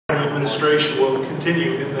new administration will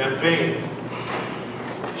continue in that vein.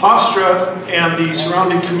 Hofstra and the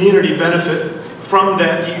surrounding community benefit from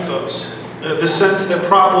that ethos, the sense that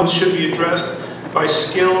problems should be addressed by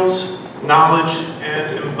skills, knowledge,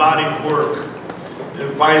 and embodied work,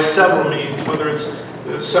 and by several means, whether it's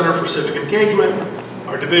the Center for Civic Engagement,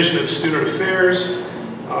 our Division of Student Affairs,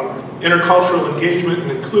 intercultural engagement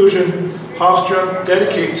and inclusion. Hofstra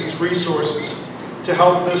dedicates its resources to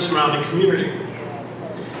help the surrounding community.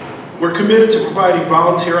 We're committed to providing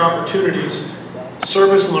volunteer opportunities,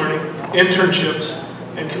 service learning, internships,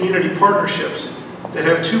 and community partnerships that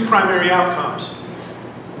have two primary outcomes.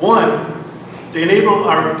 One, they enable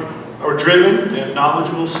our driven and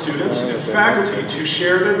knowledgeable students and faculty to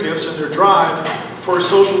share their gifts and their drive for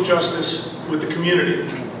social justice with the community.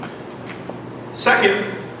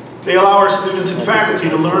 Second, they allow our students and faculty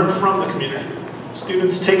to learn from the community.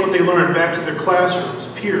 Students take what they learn back to their classrooms,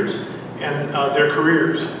 peers, and their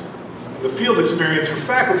careers. The field experience for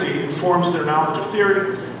faculty informs their knowledge of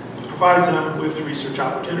theory and provides them with research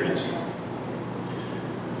opportunities.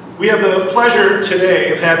 We have the pleasure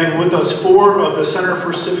today of having with us 4 of the Center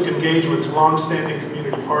for Civic Engagement's long-standing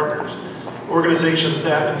community partners, organizations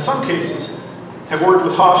that, in some cases, have worked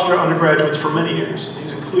with Hofstra undergraduates for many years.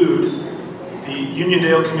 These include the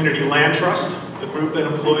Uniondale Community Land Trust, a group that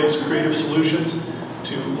employs creative solutions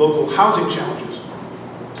to local housing challenges.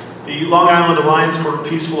 The Long Island Alliance for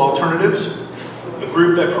Peaceful Alternatives, a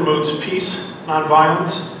group that promotes peace,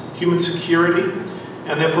 nonviolence, human security,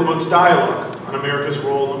 and that promotes dialogue on America's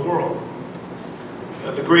role in the world.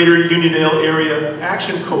 The Greater Uniondale Area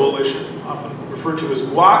Action Coalition, often referred to as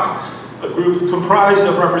GWAC, a group comprised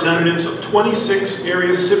of representatives of 26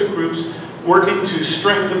 area civic groups working to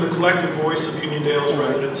strengthen the collective voice of Uniondale's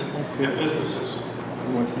residents and businesses.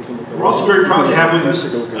 We're also very proud to have with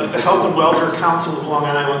us the Health and Welfare Council of Long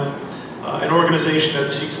Island, an organization that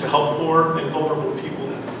seeks to help poor and vulnerable people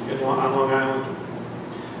on Long Island.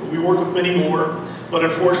 We work with many more, but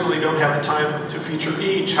unfortunately don't have the time to feature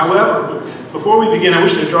each. However, before we begin, I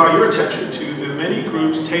wish to draw your attention to the many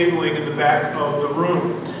groups tabling in the back of the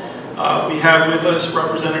room. We have with us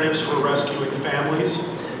representatives for Rescuing Families,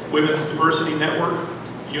 Women's Diversity Network,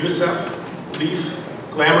 UNICEF,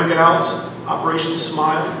 LEAF, Glamour Gals, Operation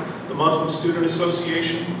Smile, the Muslim Student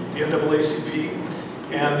Association, the NAACP,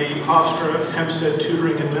 and the Hofstra Hempstead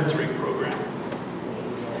Tutoring and Mentoring Program.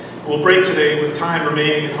 We'll break today with time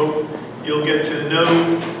remaining and hope you'll get to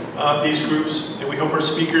know these groups, and we hope our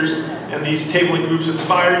speakers and these tabling groups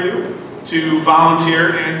inspire you to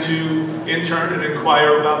volunteer and to intern and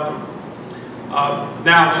inquire about them.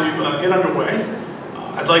 Now to get underway,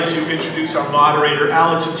 I'd like to introduce our moderator,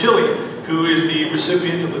 Alex Attili, who is the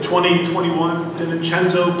recipient of the 2021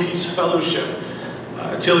 DiNincenzo Peace Fellowship.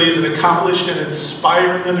 Attili is an accomplished and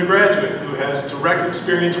inspiring undergraduate who has direct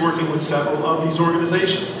experience working with several of these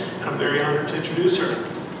organizations, and I'm very honored to introduce her.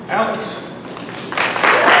 Alex.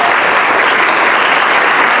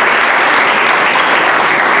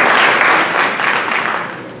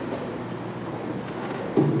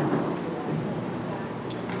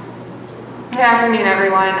 Good afternoon,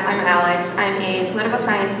 everyone. I'm Alex. I'm a political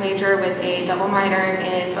science major with a double minor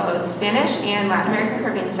in both Spanish and Latin American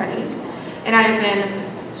Caribbean studies. And I have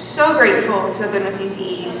been so grateful to have been with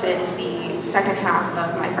CCE since the second half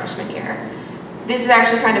of my freshman year. This is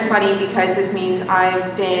actually kind of funny because this means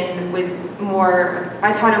I've had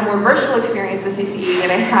a more virtual experience with CCE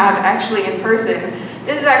than I have actually in person.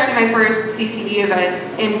 This is actually my first CCE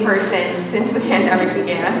event in person since the pandemic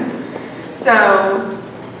began. So,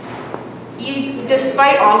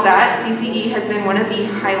 despite all that, CCE has been one of the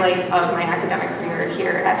highlights of my academic career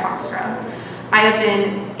here at Hofstra. I have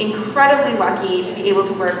been incredibly lucky to be able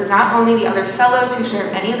to work with not only the other fellows who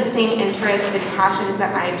share many of the same interests and passions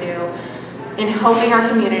that I do in helping our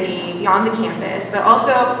community beyond the campus, but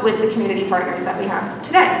also with the community partners that we have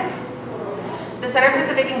today. The Center for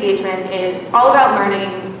Civic Engagement is all about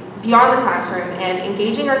learning beyond the classroom and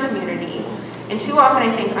engaging our community. And too often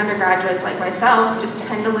I think undergraduates like myself just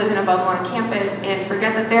tend to live in a bubble on campus and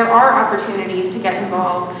forget that there are opportunities to get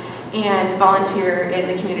involved and volunteer in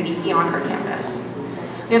the community beyond our campus.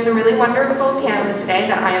 We have some really wonderful panelists today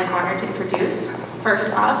that I am honored to introduce.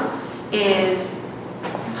 First up is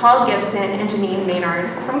Paul Gibson and Janine Maynard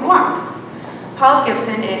from GWAC. Paul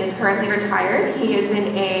Gibson is currently retired. He has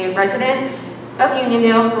been a resident of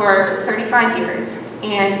Uniondale for 35 years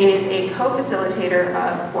and is a co-facilitator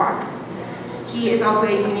of GWAC. He is also a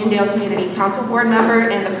Uniondale Community Council Board member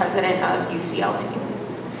and the president of UCLT.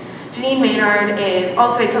 Janine Maynard is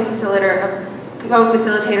also a co-facilitator of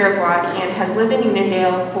GWAC and has lived in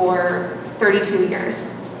Uniondale for 32 years.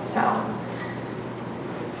 So,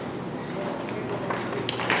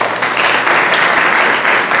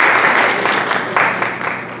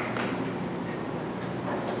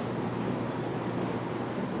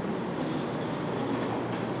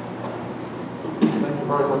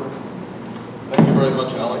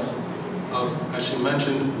 As she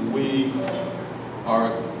mentioned, we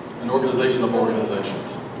are an organization of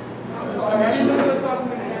organizations.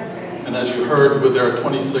 And as you heard, there are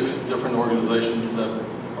 26 different organizations that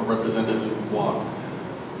are represented in GWAC.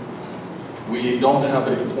 We don't have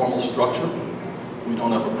a formal structure. We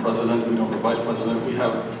don't have a president, we don't have a vice president. We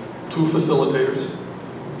have 2 facilitators.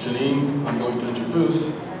 Janine, I'm going to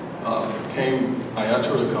introduce, I asked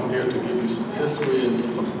her to come here to give you some history and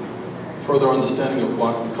some further understanding of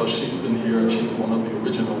GWAC because she's been here and she's one of the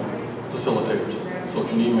original facilitators. So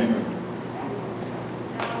Janine Maynard.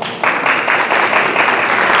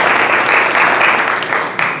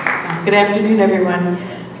 Good afternoon, everyone.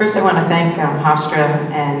 First, I want to thank Hofstra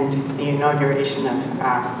and the inauguration of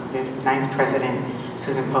the 9th President,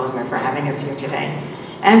 Susan Posner, for having us here today,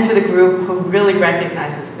 and for the group who really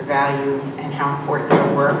recognizes the value and how important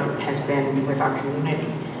our work has been with our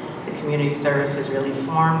community. The community service has really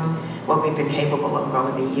formed what we've been capable of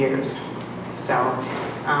over the years. So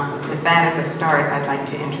with that as a start, I'd like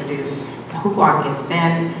to introduce who GWAC has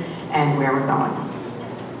been and where we're going.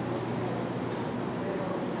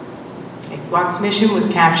 GWAC's mission was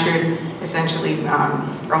captured essentially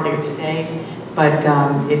earlier today, but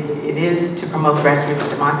it is to promote grassroots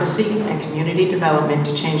democracy and community development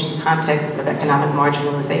to change the context of economic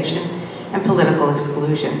marginalization and political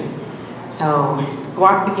exclusion. So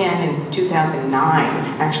GWAC began in 2009,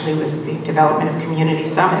 actually with the development of community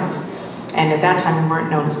summits. And at that time we weren't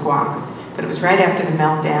known as GWAC, but it was right after the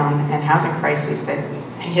meltdown and housing crisis that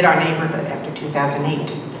hit our neighborhood after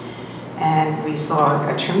 2008. And we saw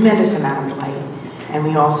a tremendous amount of blight. And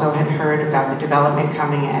we also had heard about the development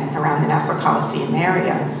coming in around the Nassau Coliseum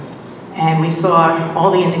area. And we saw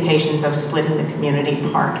all the indications of splitting the community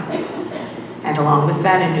apart. And along with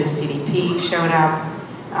that, a new CDP showed up,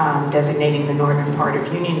 designating the northern part of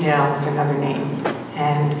Uniondale with another name.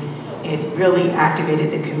 And it really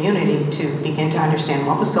activated the community to begin to understand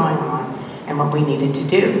what was going on and what we needed to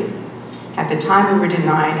do. At the time, we were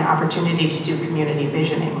denied the opportunity to do community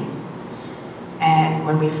visioning. And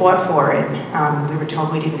when we fought for it, we were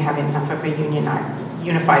told we didn't have enough of a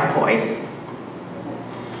unified voice.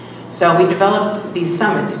 So we developed these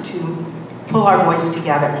summits to pull our voice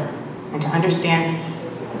together and to understand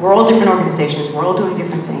we're all different organizations, we're all doing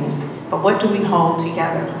different things, but what do we hold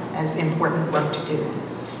together as important work to do?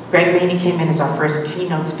 Greg Maney came in as our first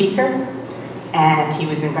keynote speaker, and he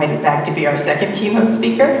was invited back to be our second keynote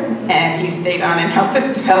speaker, and he stayed on and helped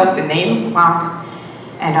us develop the name of GWAC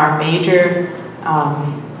and our major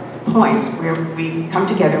points where we come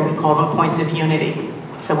together and we call them points of unity.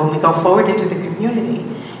 So when we go forward into the community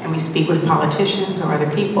and we speak with politicians or other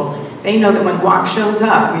people, they know that when GWAC shows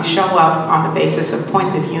up, we show up on the basis of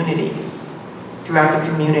points of unity throughout the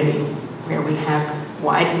community where we have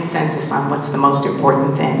wide consensus on what's the most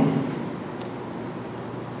important thing.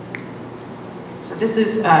 So this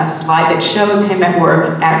is a slide that shows him at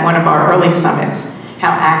work at one of our early summits, how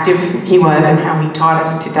active he was and how he taught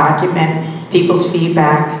us to document people's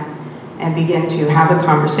feedback and begin to have the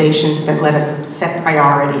conversations that let us set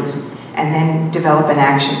priorities and then develop an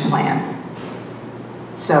action plan.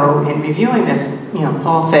 So in reviewing this,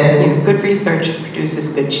 Paul said, good research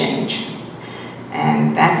produces good change.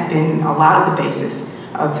 And that's been a lot of the basis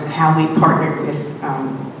of how we partnered with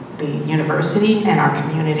the university and our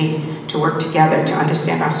community to work together to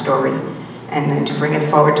understand our story and then to bring it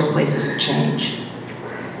forward to places of change.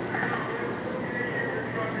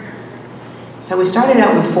 So we started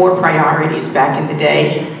out with 4 priorities back in the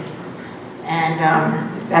day, and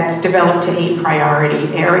that's developed to 8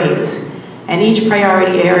 priority areas. And each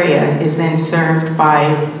priority area is then served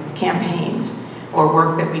by campaigns or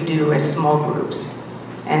work that we do as small groups.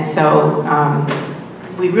 And so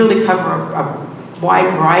we really cover a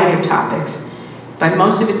wide variety of topics, but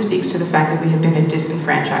most of it speaks to the fact that we have been a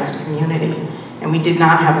disenfranchised community, and we did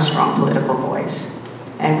not have a strong political voice.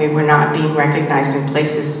 And we were not being recognized in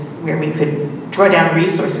places where we could draw down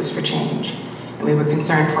resources for change. And we were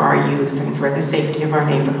concerned for our youth and for the safety of our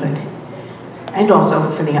neighborhood. And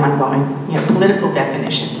also for the ongoing political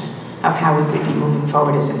definitions of how we would be moving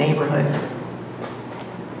forward as a neighborhood.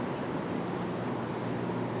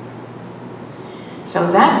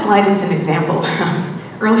 So that slide is an example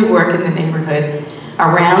of early work in the neighborhood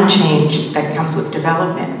around change that comes with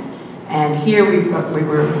development. And here we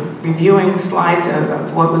were reviewing slides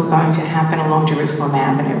of what was going to happen along Jerusalem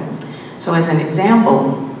Avenue. So as an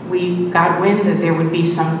example, we got wind that there would be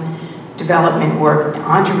some development work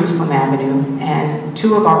on Jerusalem Avenue, and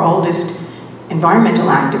 2 of our oldest environmental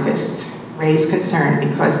activists raised concern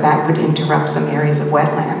because that would interrupt some areas of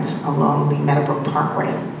wetlands along the Meadowbrook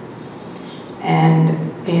Parkway.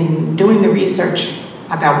 And in doing the research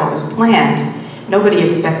about what was planned, Nobody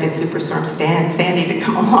expected Superstorm Sandy to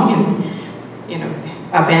come along and,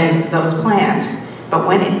 upend those plans. But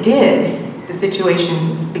when it did, the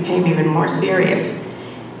situation became even more serious.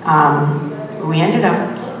 We ended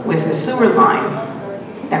up with a sewer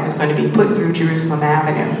line that was going to be put through Jerusalem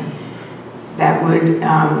Avenue that would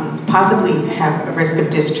possibly have a risk of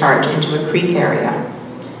discharge into a creek area.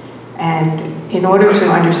 And in order to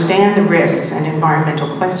understand the risks and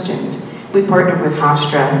environmental questions, we partnered with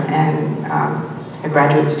Hofstra and a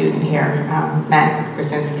graduate student here, Mack,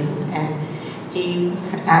 and he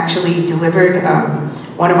actually delivered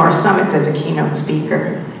one of our summits as a keynote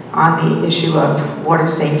speaker on the issue of water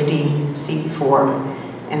safety,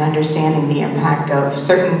 CB4, and understanding the impact of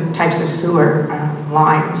certain types of sewer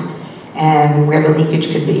lines and where the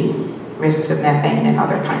leakage could be, risks of methane and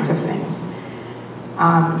other kinds of things.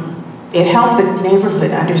 It helped the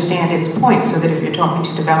neighborhood understand its points so that if you're talking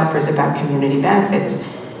to developers about community benefits,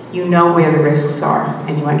 you know where the risks are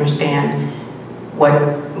and you understand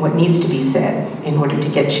what needs to be said in order to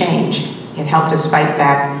get change. It helped us fight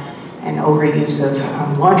back an overuse of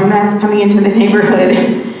laundromats coming into the neighborhood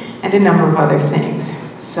and a number of other things.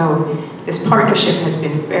 So this partnership has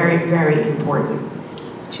been very, very important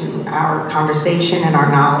to our conversation and our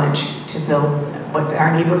knowledge to build what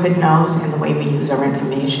our neighborhood knows and the way we use our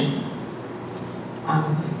information.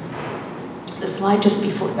 The slide just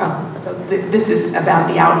before, this is about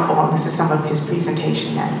the outfall, and this is some of his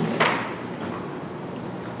presentation that he did.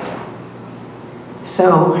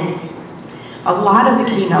 So, a lot of the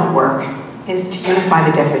keynote work is to unify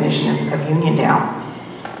the definition of Uniondale.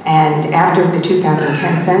 And after the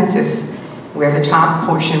 2010 census, where the top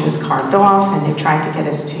portion was carved off and they tried to get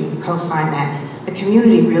us to co-sign that, the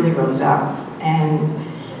community really rose up. And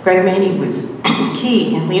Greg Maney was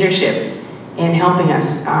key in leadership in helping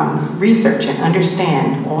us research and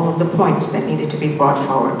understand all of the points that needed to be brought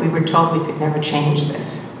forward. We were told we could never change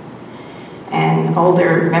this. And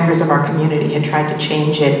older members of our community had tried to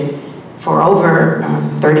change it for over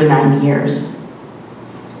 39 years.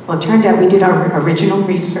 Well, it turned out we did our original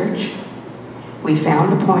research. We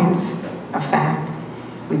found the points of fact,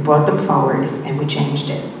 we brought them forward, and we changed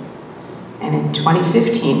it. And in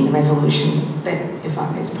 2015, the resolution that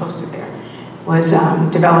is posted there was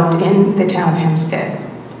developed in the town of Hempstead,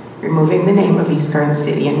 removing the name of East Garden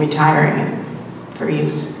City and retiring it for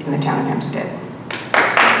use in the town of Hempstead.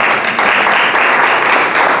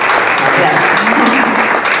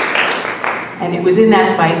 And it was in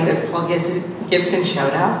that fight that Paul Gibson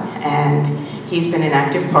showed up, and he's been an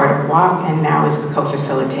active part of WAC and now is the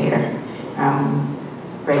co-facilitator.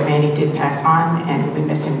 Greg Maney did pass on, and we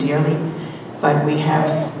miss him dearly, but we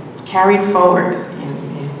have carried forward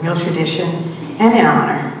in real tradition and in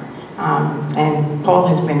honor. And Paul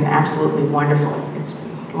has been absolutely wonderful. It's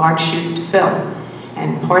large shoes to fill.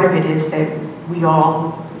 And part of it is that we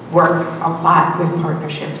all work a lot with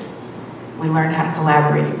partnerships. We learned how to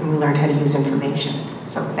collaborate, and we learned how to use information.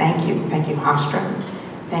 So thank you Hofstra.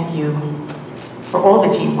 Thank you for all the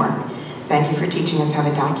teamwork. Thank you for teaching us how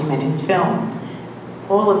to document and film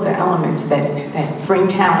all of the elements that bring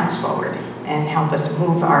talents forward and help us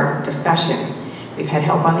move our discussion. We've had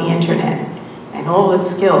help on the internet and all the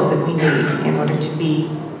skills that we need in order to be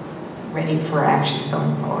ready for action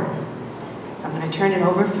going forward. So I'm going to turn it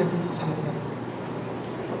over for some of the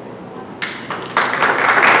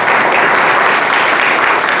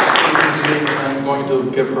I'm going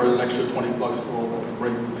to give her an extra $20 for all the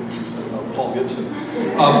great things she said about Paul Gibson.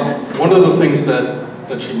 One of the things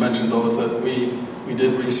that she mentioned, though, is that we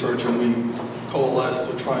did research and we coalesced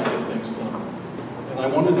to try and get things done. And I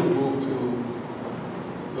wanted to move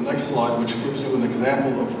to the next slide, which gives you an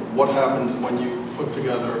example of what happens when you put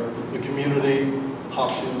together the community,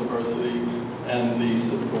 Hofstra University, and the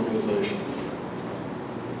civic organizations.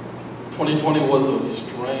 2020 was a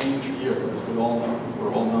strange year, as we all know.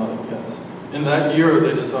 We're all nodding, yes. In that year,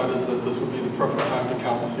 they decided that this would be the perfect time to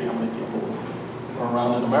count to see how many people are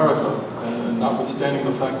around in America. And notwithstanding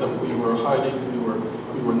the fact that we were hiding,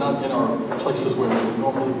 we were not in our places where we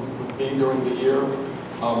normally would be during the year.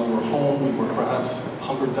 We were home, we were perhaps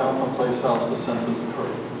hunkered down someplace else, the census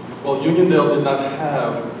occurred. Well, Uniondale did not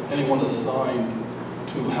have anyone assigned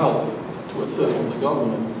to help, to assist with the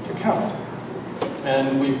government to count.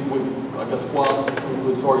 And I guess WAC,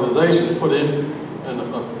 through its organization, put in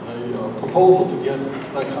a proposal to get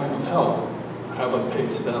that kind of help, have a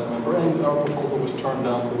paid staff member, and our proposal was turned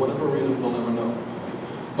down for whatever reason, we'll never know.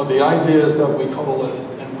 But the idea is that we coalesced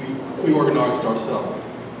and we organized ourselves.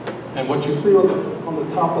 And what you see on the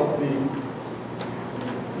top of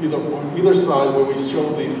on either side where we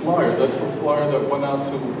show the flyer, that's the flyer that went out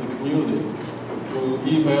to the community through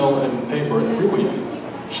email and paper every week.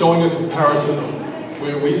 showing a comparison of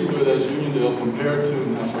where we stood as Uniondale compared to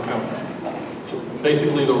Nassau County.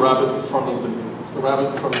 Basically the rabbit in front of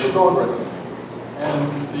the dog race.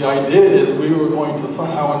 And the idea is we were going to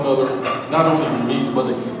somehow or another not only meet, but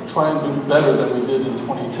try and do better than we did in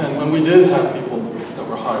 2010 when we did have people that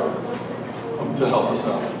were hired to help us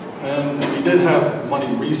out. And we did have money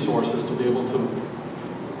resources to be able to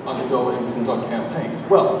undergo and conduct campaigns.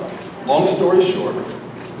 Well, long story short,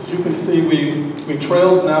 as you can see, we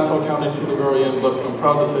trailed Nassau County to the very end, but I'm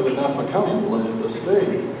proud to say that Nassau County led the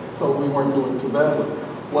state, so we weren't doing too badly.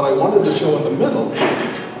 What I wanted to show in the middle is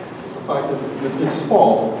the fact that it's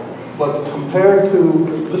small, but compared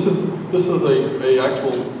to, this is a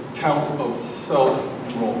actual count of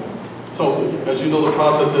self-enrollment. So as you know, the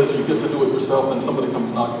process is you get to do it yourself and somebody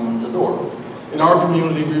comes knocking on your door. In our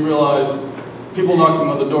community, we realized people knocking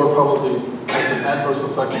on the door probably has an adverse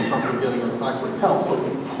effect in terms of getting an accurate count, so we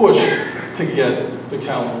push to get the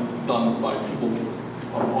count done by people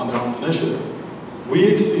on their own initiative. We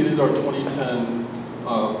exceeded our 2010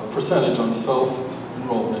 percentage on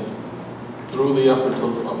self-enrollment through the efforts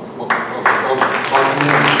of our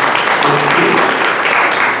community.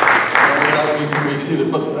 We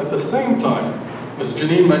exceeded, but at the same time, as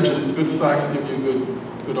Janine mentioned, good facts give you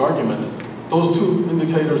good arguments. Those two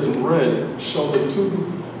indicators in red show the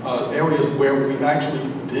two areas where we actually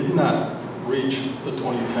did not reach the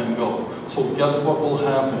 2010 goal. So guess what will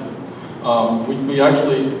happen? We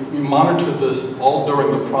monitored this all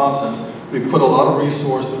during the process. We put a lot of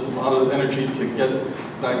resources, a lot of energy to get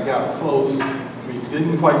that gap closed. We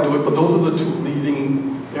didn't quite do it, but those are the two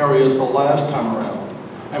leading areas the last time around.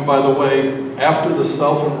 And by the way, after the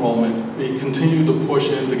self-enrollment, we continue to push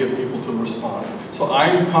in to get people to respond. So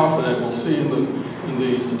I'm confident, we'll see in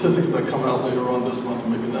the statistics that come out later on this month or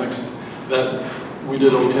maybe next, that we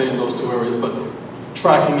did okay in those two areas, but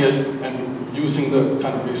tracking it and using the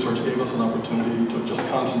kind of research gave us an opportunity to just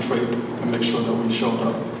concentrate and make sure that we showed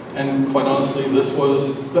up. And quite honestly,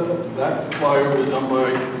 that flyer was done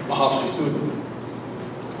by a Hofstra student.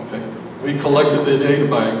 Okay? We collected the data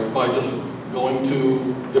by just going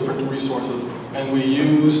to different resources, and we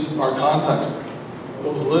used our contacts.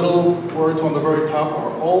 Those little words on the very top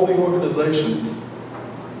are all the organizations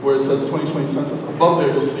where it says 2020 census. Above there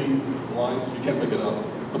you'll see lines, you can't make it out.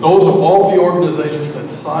 But those are all the organizations that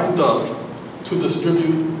signed up to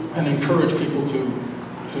distribute and encourage people to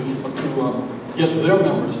get their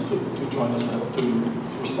members to join us, to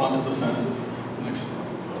respond to the census. Next slide.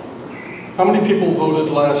 How many people voted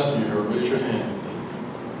last year? Raise your hand.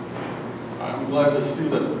 I'm glad to see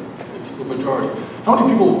that it's the majority. How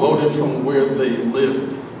many people voted from where they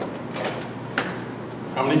lived?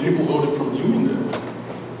 How many people voted from Uniondale?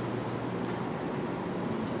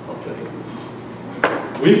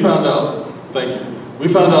 Okay. We found out, thank you, we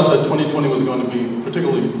found out that 2020 was going to be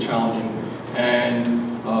particularly challenging, and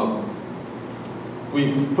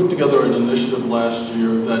we put together an initiative last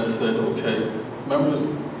year that said, okay, members,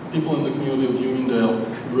 people in the community of Uniondale,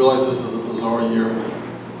 we realize this is a bizarre year.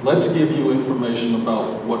 Let's give you information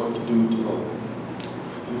about what to do to vote.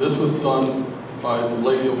 And this was done by the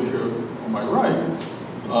lady over here on my right,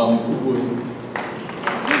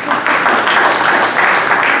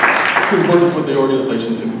 who worked with the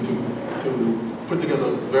organization to put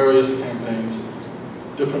together various campaigns,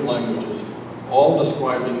 different languages, all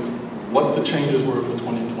describing what the changes were for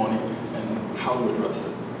 2020 and how to address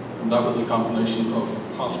it. And that was the combination of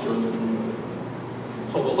Hofstra and the community.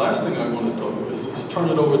 So the last thing I want to do is turn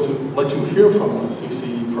it over to let you hear from a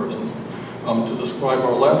CCE person to describe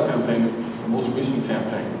our last campaign, the most recent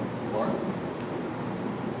campaign. Lauren?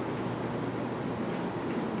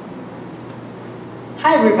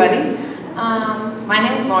 Hi everybody. My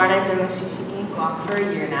name is Lauren. I've been with CCE in Guac for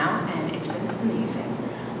a year now, and it's been amazing.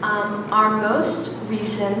 Our most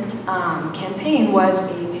recent campaign was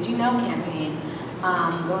a Did You Know campaign,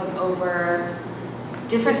 going over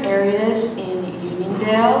different areas in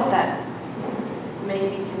Uniondale that may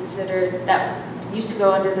be considered, that used to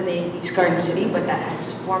go under the name East Garden City, but that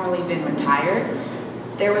has formerly been retired.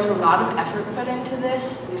 There was a lot of effort put into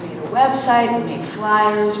this. We made a website, we made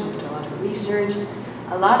flyers, we did a lot of research,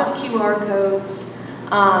 a lot of QR codes.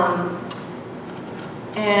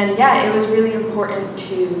 And yeah, it was really important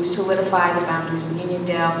to solidify the boundaries of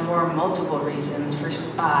Uniondale for multiple reasons, for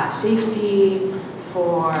safety,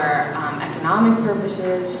 for economic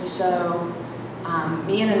purposes. So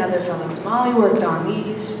me and another fellow Damali worked on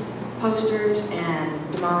these posters, and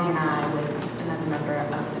Damali and I, with another member of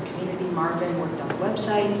the community, Marvin, worked on the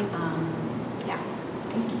website. Yeah,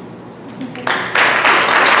 thank you.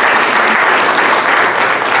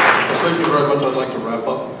 So thank you very much. I'd like to wrap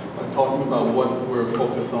up by talking about what we're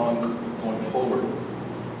focused on going forward.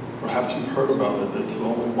 Perhaps you've heard about it. It's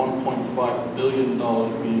only $1.5 billion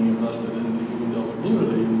being invested in the Uniondale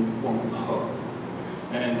community in the form of the hub.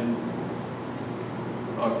 And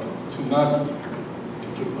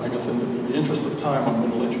I guess in the interest of time, I'm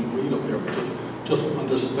going to let you read up here, but just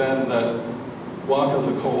understand that WAC as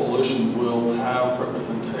a coalition will have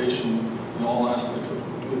representation in all aspects of,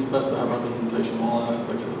 do its best to have representation in all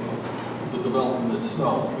aspects of the development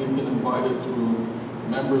itself. We've been invited through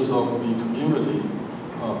members of the community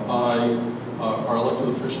by our elected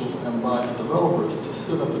officials and by the developers to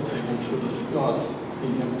sit at the table to discuss the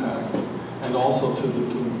impact and also to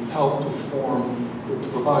help to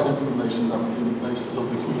provide information that would be the basis of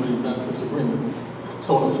the community benefits agreement.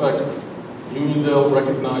 So in effect, Uniondale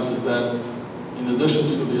recognizes that in addition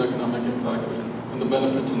to the economic impact and the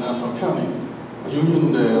benefit to Nassau County,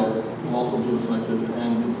 Uniondale will also be affected,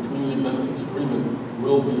 and the community benefits agreement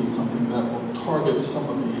will be something that will target some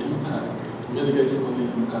of the impact, to mitigate some of the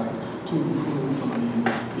impact, to improve some of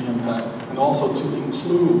the impact, and also to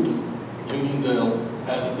include Uniondale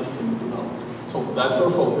as this thing is developed. So that's our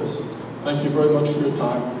focus. Thank you very much for your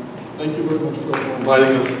time. Thank you very much for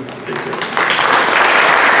inviting us. Take care.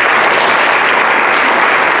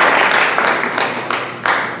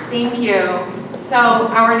 Thank you. So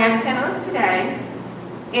our next panelist today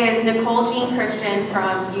is Nicole Jean Christian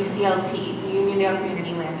from UCLT, the Uniondale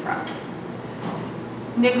Community Land Trust.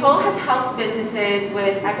 Nicole has helped businesses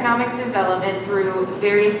with economic development through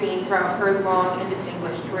various means throughout her long and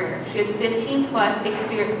distinguished career. She has 15 plus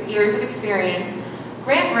years of experience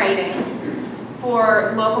grant writing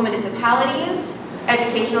for local municipalities,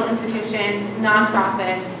 educational institutions,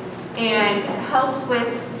 nonprofits, and helps with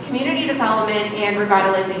community development and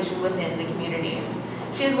revitalization within the community.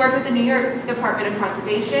 She has worked with the New York Department of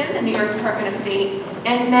Conservation, the New York Department of State,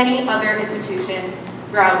 and many other institutions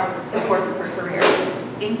throughout the course of her career.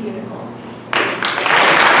 Thank you, Nicole.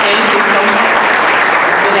 Thank you so much.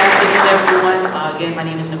 Good afternoon, everyone. Again, my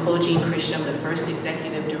name is Nicole Jean Christian. I'm the first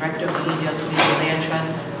executive director of the Uniondale Community Land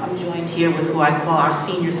Trust. I'm joined here with who I call our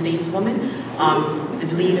senior stateswoman,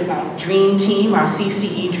 the lead of our dream team, our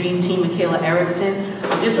CCE dream team, Michaela Erickson.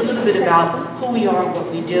 Just a little bit about who we are and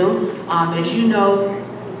what we do. As you know,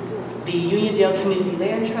 the Uniondale Community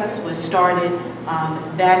Land Trust was started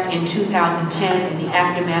back in 2010 in the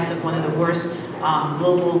aftermath of one of the worst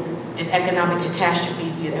global and economic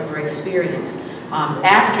catastrophes we had ever experienced.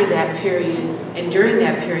 After that period, and during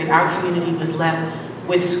that period, our community was left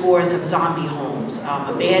with scores of zombie homes,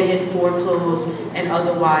 abandoned, foreclosed, and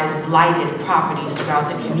otherwise blighted properties throughout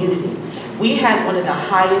the community. We had one of the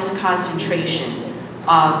highest concentrations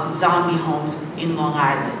of zombie homes in Long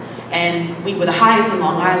Island. And we were the highest in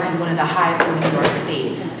Long Island, one of the highest in New York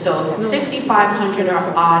State. So 6,500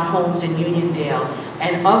 odd homes in Uniondale,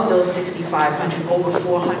 and of those 6,500, over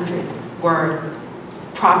 400 were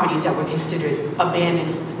properties that were considered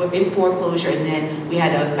abandoned, were in foreclosure, and then we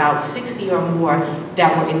had about 60 or more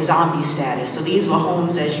that were in zombie status. So these were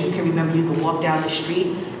homes, as you can remember, you could walk down the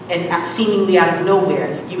street and seemingly out of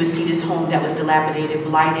nowhere, you would see this home that was dilapidated,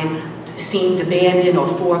 blighted, seemed abandoned or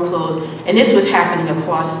foreclosed. And this was happening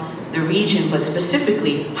across the region, but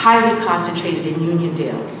specifically highly concentrated in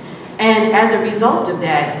Uniondale. And as a result of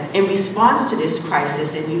that, in response to this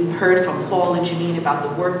crisis, and you heard from Paul and Janine about the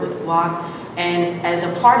work with WAC, and as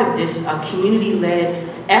a part of this community-led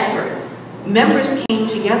effort, members came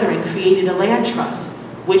together and created a land trust,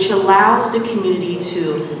 which allows the community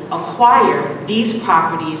to acquire these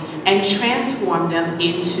properties and transform them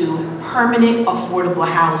into permanent affordable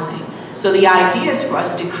housing. So the idea is for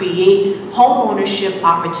us to create home ownership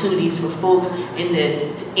opportunities for folks in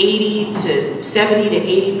the 70 to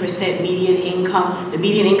 80% median income. The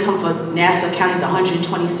median income for Nassau County is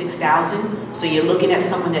 $126,000. So you're looking at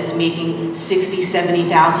someone that's making $60,000, $70,000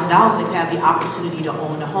 that can have the opportunity to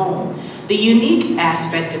own a home. The unique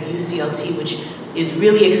aspect of UCLT, which is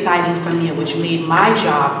really exciting for me and which made my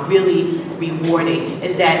job really rewarding,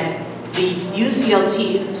 is that the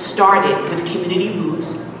UCLT started with community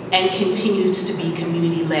roots and continues to be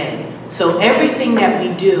community-led. So everything that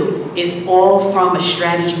we do is all from a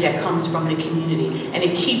strategy that comes from the community, and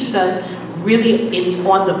it keeps us really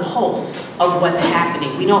on the pulse of what's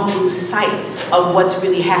happening. We don't lose sight of what's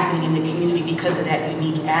really happening in the community because of that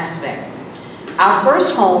unique aspect. Our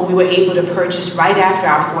first home we were able to purchase right after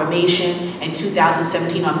our formation in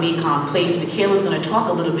 2017 on Macon Place. Michaela's going to talk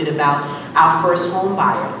a little bit about our first home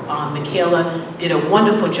buyer. Michaela did a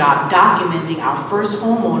wonderful job documenting our first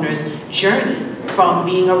homeowner's journey from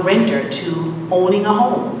being a renter to owning a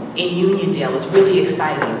home in Uniondale. It was really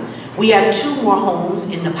exciting. We have 2 more homes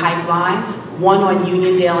in the pipeline, one on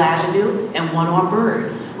Uniondale Avenue and one on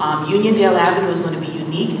Byrd. Uniondale Avenue is going to be unique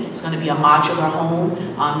unique. It's going to be a modular home.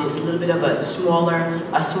 It's a little bit of a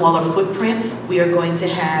smaller footprint. We are going to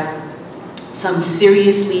have some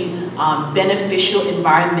seriously beneficial,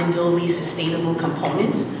 environmentally sustainable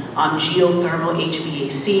components. Geothermal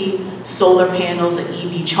HVAC, solar panels, an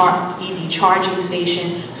EV charging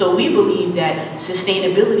station. So we believe that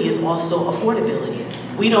sustainability is also affordability.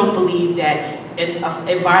 We don't believe that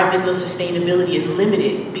environmental sustainability is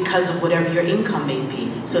limited because of whatever your income may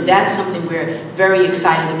be. So that's something we're very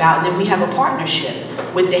excited about. And then we have a partnership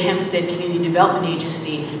with the Hempstead Community Development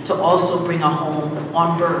Agency to also bring a home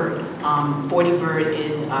on Bird, 40 Bird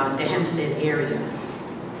in the Hempstead area.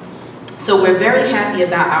 So we're very happy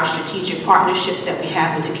about our strategic partnerships that we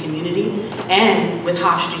have with the community and with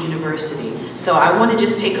Hofstra University. So I want to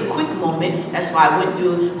just take a quick moment, that's why I went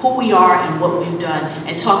through who we are and what we've done,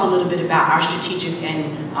 and talk a little bit about our strategic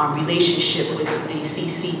and relationship with the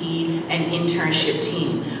CCE and internship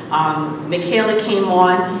team. Michaela came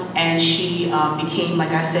on and she became,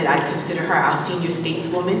 like I said, I consider her our senior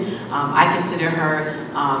stateswoman. I consider her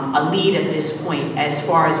a lead at this point as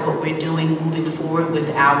far as what we're doing moving forward with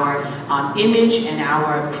our image and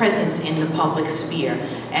our presence in the public sphere.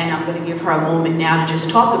 And I'm going to give her a moment now to just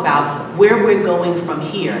talk about where we're going from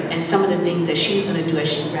here and some of the things that she's going to do as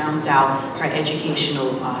she rounds out her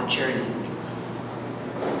educational journey.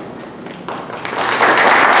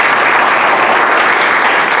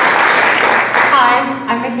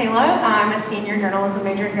 I'm Michaela. I'm a senior journalism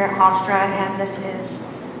major here at Hofstra, and this is,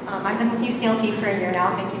 I've been with UCLT for a year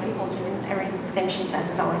now. Thank you, Nicole. Everything she says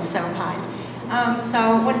is always so kind.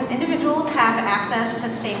 So when individuals have access to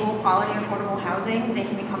stable, quality, affordable housing, they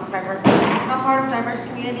can become part of diverse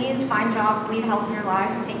communities, find jobs, lead healthier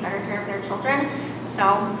lives, and take better care of their children. So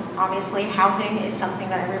obviously housing is something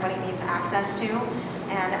that everybody needs access to.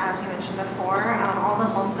 And as we mentioned before, all the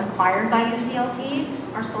homes acquired by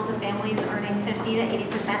UCLT are sold to families earning 50 to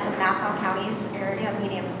 80% of Nassau County's area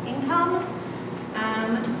median income.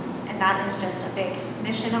 And that is just a big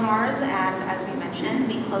mission of ours. And as we mentioned,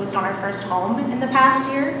 we closed on our first home in the past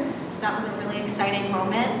year. So that was a really exciting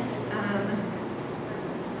moment.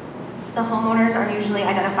 The homeowners are usually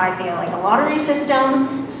identified via like a lottery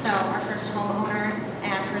system. So our first homeowner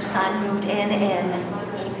and her son moved in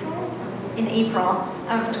April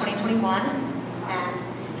of 2021.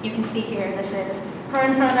 And you can see here, this is her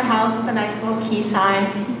in front of the house with a nice little key sign.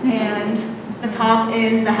 And the top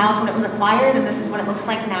is the house when it was acquired, and this is what it looks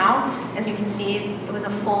like now. As you can see, it was a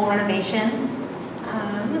full renovation.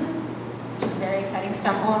 Just very exciting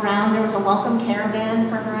stuff all around. There was a welcome caravan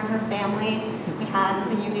for her and her family. We had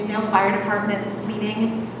the Uniondale Fire Department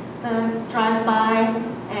leading the drive-by,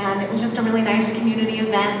 and it was just a really nice community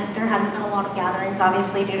event. There hadn't been a lot of gatherings,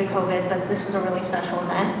 obviously, due to COVID, but this was a really special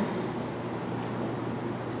event.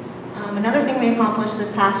 Another thing we accomplished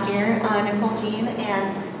this past year, Nicole Jean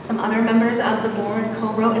and some other members of the board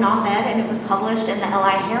co-wrote an op-ed, and it was published in the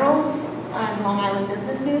LI Herald, Long Island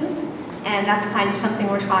Business News, and that's kind of something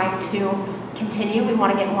we're trying to continue. We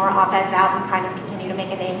want to get more op-eds out and kind of continue to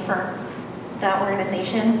make a name for the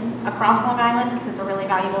organization across Long Island because it's a really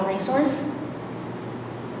valuable resource.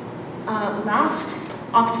 Last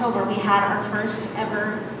October, we had our first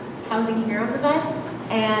ever Housing Heroes event,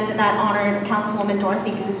 and that honored Councilwoman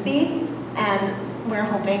Dorothy Gooseby, and we're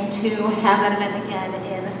hoping to have that event again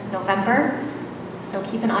in November. So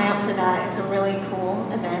keep an eye out for that. It's a really cool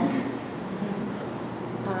event.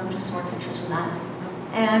 Just some more pictures from that.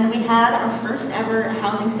 And we had our first ever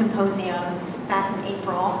housing symposium back in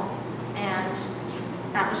April, and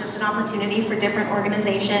that was just an opportunity for different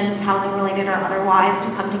organizations, housing related or otherwise,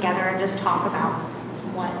 to come together and just talk about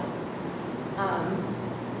what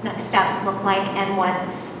next steps look like and what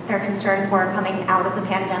their concerns were coming out of the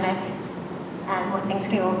pandemic and what things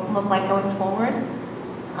can look like going forward.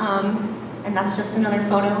 And that's just another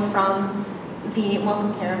photo from the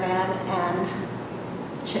Welcome Caravan, and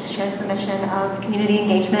shares the mission of community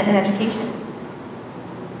engagement and education.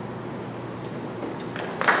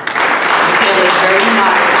 Michaela's very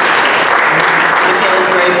modest. Michaela's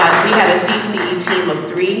very modest. We had a CCE team of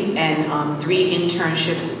 3 and 3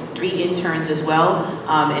 interns as well.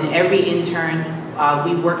 And every intern,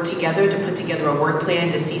 we work together to put together a work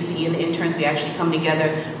plan. The CCE and the interns, we actually come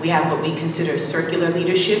together. We have what we consider circular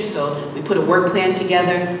leadership. So we put a work plan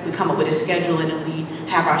together, we come up with a schedule, and then we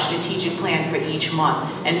have our strategic plan for each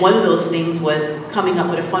month. And one of those things was coming up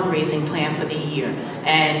with a fundraising plan for the year.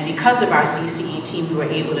 And because of our CCE team, we were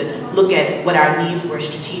able to look at what our needs were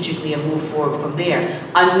strategically and move forward from there.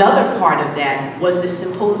 Another part of that was the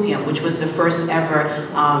symposium, which was the first ever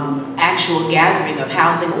actual gathering of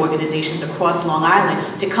housing organizations across Long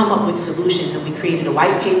Island to come up with solutions. And we created a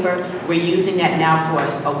white paper. We're using that now for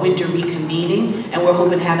a winter reconvening, and we're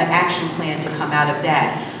hoping to have an action plan to come out of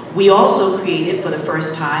that. We also created, for the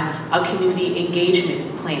first time, a community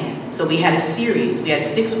engagement plan. So we had a series. We had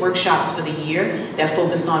 6 workshops for the year that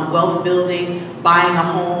focused on wealth building, buying a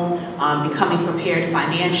home, becoming prepared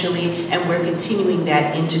financially, and we're continuing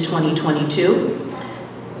that into 2022.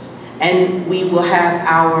 And we will have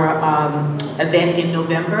our event in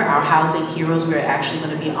November, our Housing Heroes. We're actually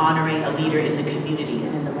going to be honoring a leader in the community.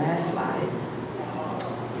 And in the last slide,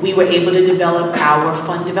 we were able to develop our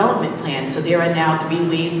fund development plan. So there are now 3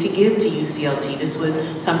 ways to give to UCLT. This was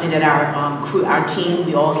something that our team,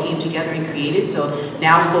 we all came together and created. So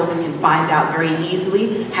now folks can find out very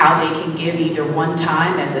easily how they can give either one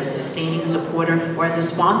time as a sustaining supporter or as a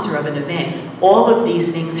sponsor of an event. All of these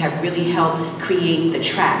things have really helped create the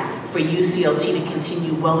track for UCLT to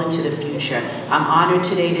continue well into the future. I'm honored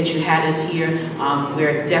today that you had us here.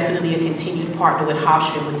 We're definitely a continued partner with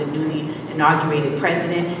Hofstra, with the newly inaugurated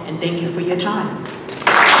president, and thank you for your time.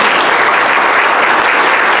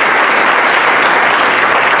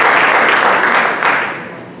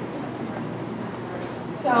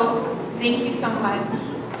 So, thank you so much.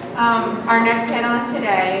 Our next panelist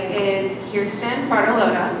today is Kirsten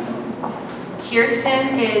Bartolota.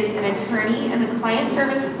 Kirsten is an attorney and the Client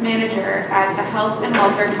Services Manager at the Health and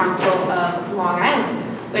Welfare Council of Long Island,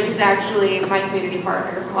 which is actually my community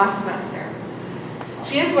partner from last semester.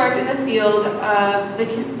 She has worked in the field of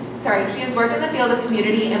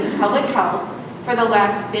community and public health for the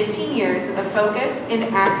last 15 years with a focus in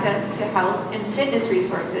access to health and fitness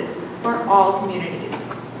resources for all communities.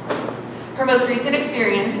 Her most recent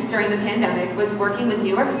experience during the pandemic was working with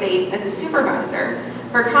New York State as a supervisor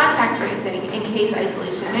for contact tracing and case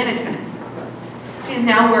isolation management. She is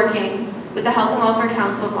now working with the Health and Welfare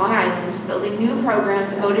Council of Long Island, building new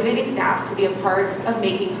programs and motivating staff to be a part of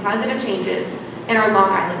making positive changes in our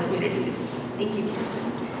Long Island communities. Thank you, Kirsten.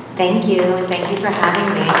 Thank you, and thank you for having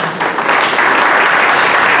me.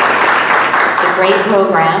 It's a great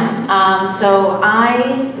program. So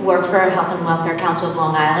I work for Health and Welfare Council of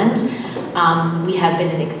Long Island. We have been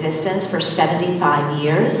in existence for 75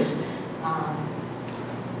 years.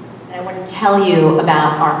 And I want to tell you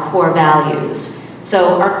about our core values.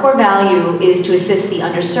 So our core value is to assist the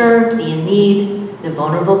underserved, the in need, the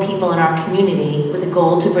vulnerable people in our community with a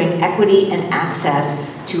goal to bring equity and access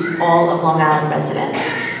to all of Long Island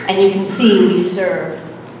residents. And you can see we serve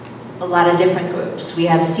a lot of different groups. We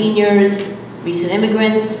have seniors, recent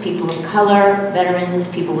immigrants, people of color, veterans,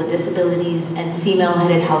 people with disabilities, and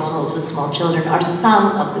female-headed households with small children are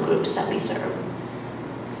some of the groups that we serve.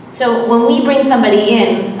 So when we bring somebody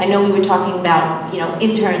in, I know we were talking about,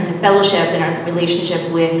 interns and fellowship and our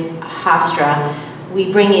relationship with Hofstra.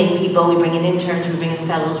 We bring in people, we bring in interns, we bring in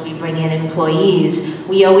fellows, we bring in employees.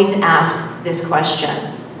 We always ask this question: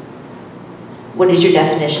 what is your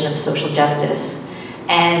definition of social justice?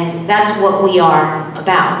 And that's what we are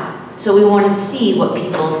about. So we want to see what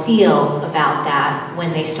people feel about that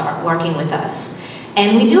when they start working with us.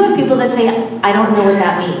 And we do have people that say, I don't know what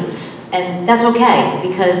that means. And that's okay,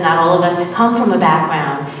 because not all of us come from a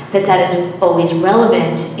background that is always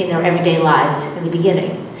relevant in their everyday lives in the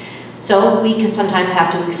beginning. So we can sometimes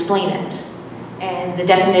have to explain it. And the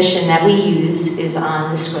definition that we use is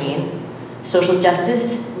on the screen. Social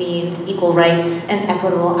justice means equal rights and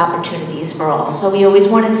equitable opportunities for all. So we always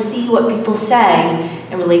want to see what people say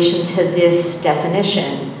in relation to this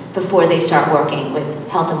definition before they start working with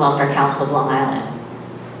Health and Welfare Council of Long Island.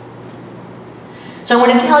 So I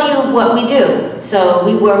want to tell you what we do. So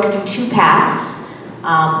we work through 2 paths.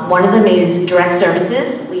 One of them is direct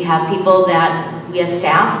services. We have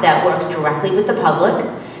staff that works directly with the public.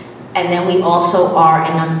 And then we also are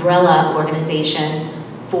an umbrella organization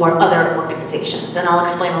for other organizations. And I'll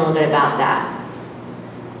explain a little bit about that.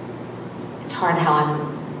 It's hard how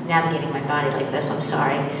I'm navigating my body like this, I'm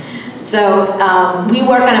sorry. So we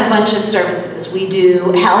work on a bunch of services. We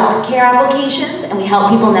do health care applications, and we help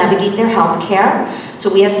people navigate their health care. So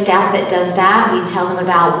we have staff that does that. We tell them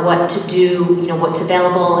about what to do, what's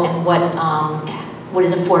available, and what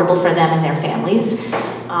is affordable for them and their families.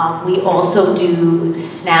 We also do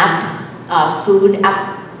SNAP food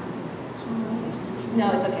app.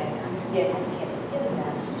 No, it's okay. Yeah, you're the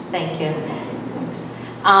best. Thank you.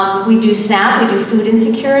 We do SNAP, we do food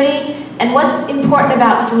insecurity, and what's important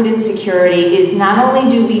about food insecurity is not only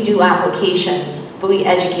do we do applications, but we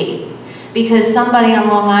educate. Because somebody on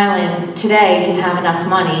Long Island today can have enough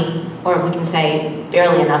money, or we can say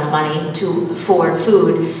barely enough money to afford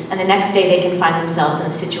food, and the next day they can find themselves in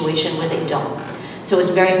a situation where they don't. So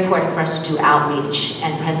it's very important for us to do outreach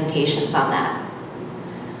and presentations on that.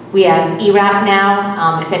 We have ERAP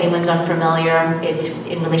now. If anyone's unfamiliar, it's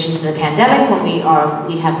in relation to the pandemic when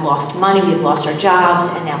we have lost money, we've lost our jobs,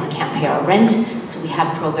 and now we can't pay our rent. So we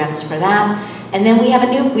have programs for that. And then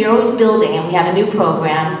we're always building, and we have a new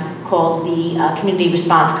program called the Community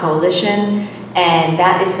Response Coalition, and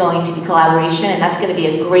that is going to be collaboration, and that's going to be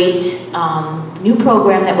a great new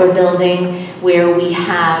program that we're building where we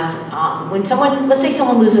have, let's say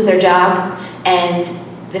someone loses their job, and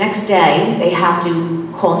the next day they have to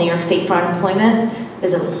call New York State for unemployment.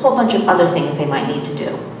 There's a whole bunch of other things they might need to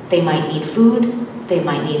do. They might need food, they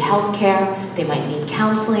might need health care, they might need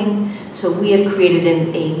counseling. So we have created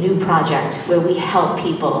a new project where we help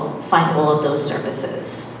people find all of those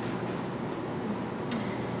services.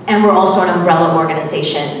 And we're also an umbrella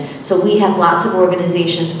organization. So we have lots of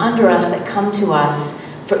organizations under us that come to us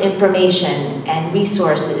for information and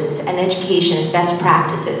resources and education and best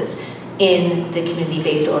practices in the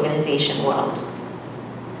community-based organization world.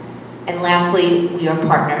 And lastly, we are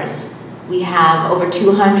partners. We have over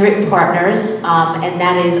 200 partners, and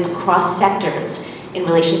that is across sectors in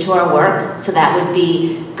relation to our work. So that would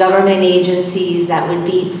be government agencies, that would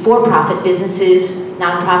be for-profit businesses,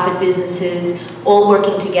 nonprofit businesses, all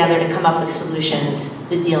working together to come up with solutions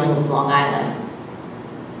with dealing with Long Island.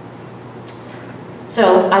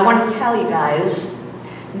 So I want to tell you guys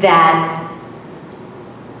that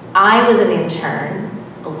I was an intern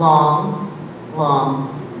a long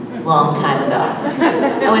time ago.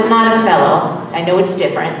 I was not a fellow. I know it's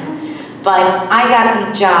different. But I got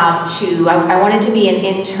the job I wanted to be an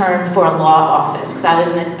intern for a law office because I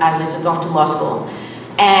was going to law school.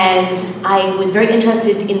 And I was very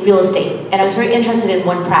interested in real estate, and I was very interested in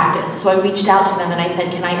one practice. So I reached out to them and I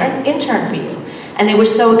said, can I intern for you? And they were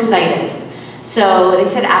so excited. So they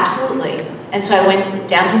said, absolutely. And so I went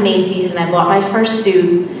down to Macy's and I bought my first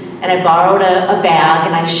suit, and I borrowed a bag,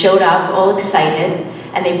 and I showed up all excited,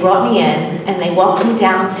 and they brought me in, and they walked me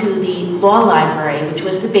down to the law library, which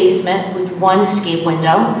was the basement with one escape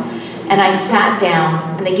window. And I sat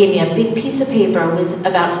down, and they gave me a big piece of paper with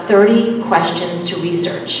about 30 questions to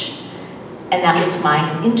research. And that was my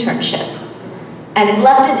internship. And it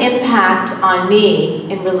left an impact on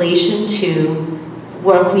me in relation to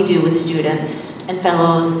work we do with students and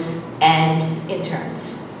fellows and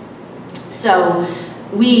interns. So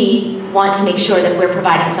we want to make sure that we're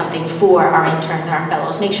providing something for our interns and our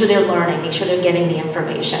fellows, make sure they're learning, make sure they're getting the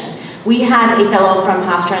information. We had a fellow from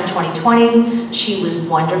Hofstra in 2020. She was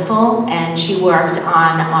wonderful, and she worked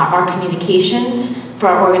on our communications for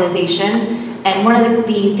our organization. And one of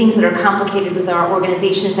the things that are complicated with our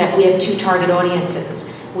organization is that we have two target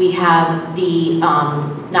audiences. We have the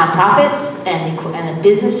nonprofits and the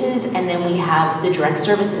businesses, and then we have the direct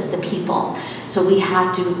services, the people. So we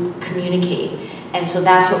have to communicate. And so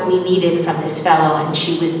that's what we needed from this fellow, and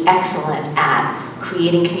she was excellent at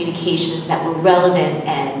creating communications that were relevant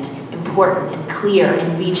and important and clear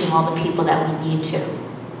and reaching all the people that we need to.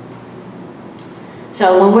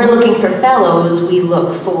 So when we're looking for fellows, we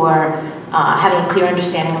look for having a clear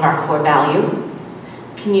understanding of our core value,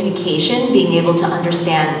 communication, being able to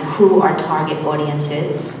understand who our target audience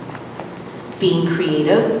is, being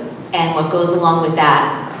creative, and what goes along with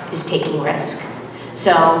that is taking risk.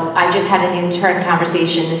 So I just had an intern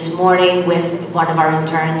conversation this morning with one of our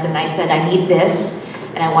interns, and I said, I need this,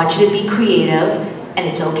 and I want you to be creative, and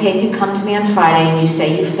it's okay if you come to me on Friday and you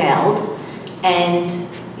say you failed, and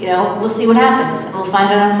we'll see what happens, and we'll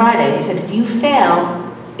find out on Friday. He said, if you fail,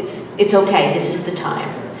 it's okay, this is the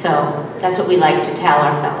time. So that's what we like to tell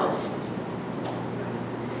our fellows.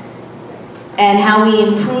 And how we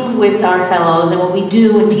improve with our fellows, and what we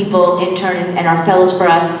do when people intern and are fellows for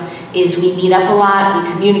us, is we meet up a lot, we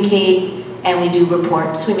communicate, and we do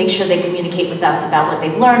reports. We make sure they communicate with us about what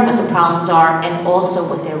they've learned, what the problems are, and also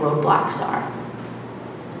what their roadblocks are.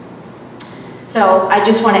 So I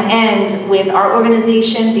just want to end with our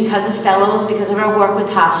organization, because of fellows, because of our work with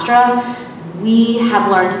Hofstra, we have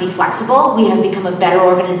learned to be flexible. We have become a better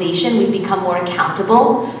organization. We've become more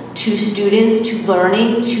accountable to students, to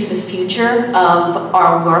learning, to the future of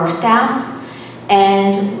our work staff.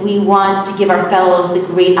 And we want to give our fellows the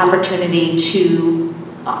great opportunity to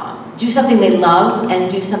do something they love and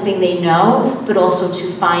do something they know, but also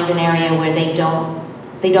to find an area where they don't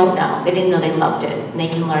know. They didn't know they loved it, and they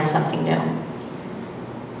can learn something new.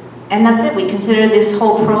 And that's it. We consider this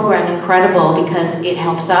whole program incredible because it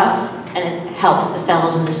helps us and it helps the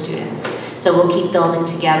fellows and the students. So we'll keep building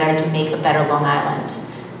together to make a better Long Island.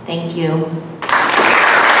 Thank you.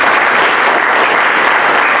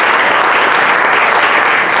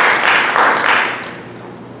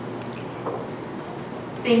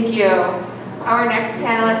 Thank you. Our next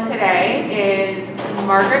panelist today is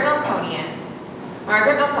Margaret Melkonian.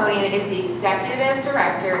 Margaret Melkonian is the Executive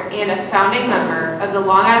Director and a founding member of the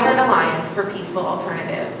Long Island Alliance for Peaceful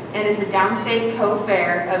Alternatives and is the downstate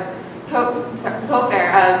co-chair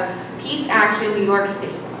of Peace Action New York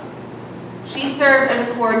State. She served as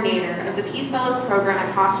a coordinator of the Peace Fellows program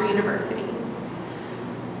at Hofstra University.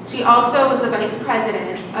 She also was the vice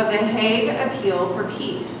president of the Hague Appeal for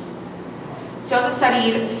Peace. She also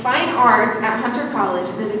studied fine arts at Hunter College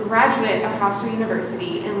and is a graduate of Hofstra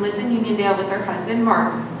University and lives in Uniondale with her husband,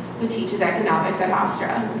 Mark, who teaches economics at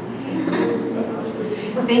Hofstra.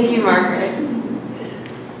 Thank you, Margaret.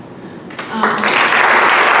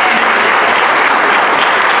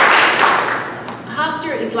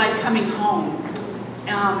 Hofstra is like coming home.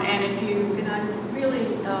 And I'm really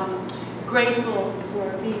grateful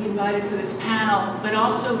for being invited for this panel, but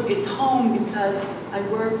also it's home because I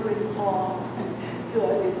work with Paul,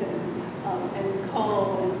 Joyce, and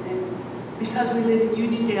Nicole, and because we live in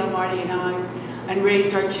Uniondale, Marty and I, and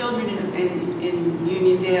raised our children in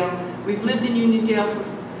Uniondale. We've lived in Uniondale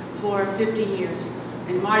for 50 years,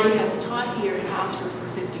 and Marty has taught here at Hofstra for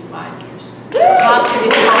 55 years. So Hofstra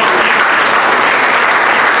is home.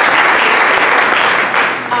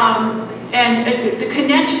 And the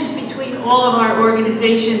connections between all of our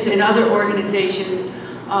organizations and other organizations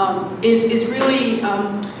is really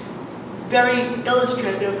very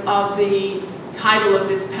illustrative of the title of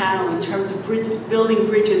this panel in terms of building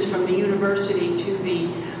bridges from the university to the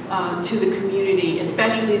community,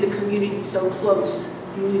 especially the community so close,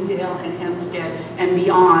 Uniondale and Hempstead and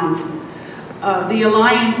beyond. The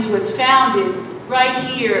Alliance was founded right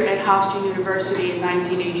here at Hofstra University in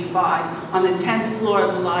 1985 on the 10th floor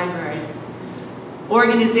of the library.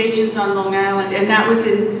 Organizations on Long Island, and that was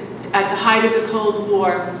at the height of the Cold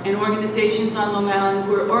War, and organizations on Long Island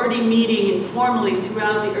were already meeting informally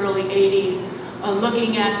throughout the early 80s,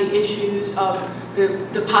 looking at the issues of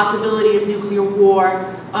the possibility of nuclear war,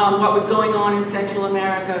 what was going on in Central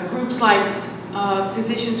America. Groups like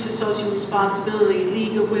Physicians for Social Responsibility,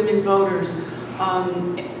 League of Women Voters,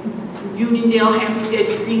 Uniondale Hempstead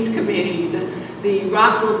Freeze Committee, the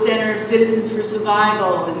Rockville Center Citizens for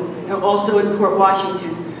Survival, and also in Port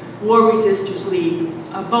Washington, War Resisters League,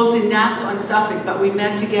 both in Nassau and Suffolk, but we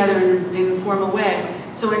met together in a formal way.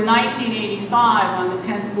 So in 1985, on the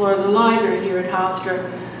 10th floor of the library here at Hofstra,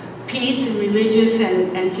 peace and religious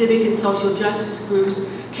and civic and social justice groups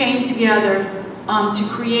came together to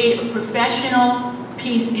create a professional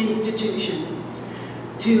peace institution,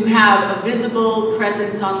 to have a visible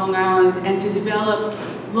presence on Long Island, and to develop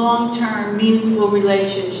long-term, meaningful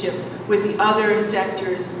relationships with the other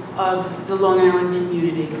sectors of the Long Island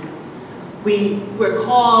community. We were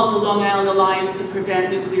called the Long Island Alliance to Prevent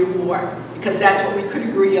Nuclear War, because that's what we could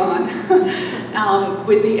agree on.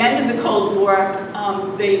 With the end of the Cold War,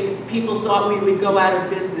 people thought we would go out of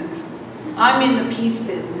business. I'm in the peace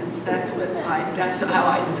business. That's how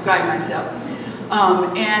I describe myself.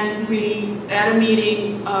 And we, at a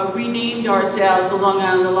meeting, renamed ourselves the Long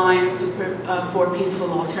Island Alliance for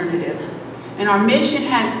Peaceful Alternatives. And our mission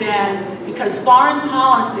has been, because foreign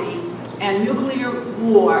policy and nuclear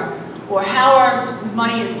war, or how our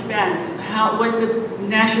money is spent, what the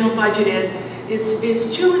national budget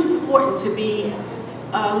is too important to be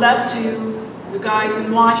left to the guys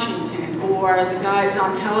in Washington or the guys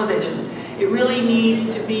on television. It really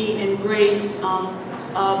needs to be embraced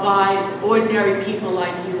by ordinary people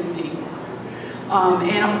like you and me.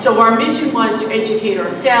 And so our mission was to educate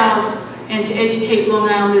ourselves and to educate Long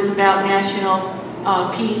Islanders about national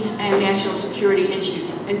peace and national security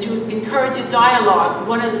issues, and to encourage a dialogue.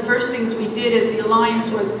 One of the first things we did as the Alliance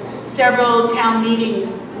was several town meetings.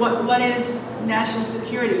 What is national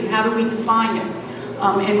security? How do we define it?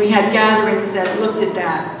 And we had gatherings that looked at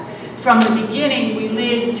that. From the beginning, we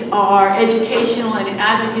linked our educational and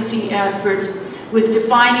advocacy efforts with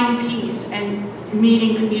defining peace and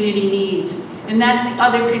meeting community needs. And that's the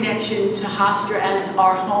other connection to Hofstra as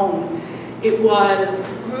our home. It was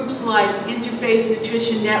groups like Interfaith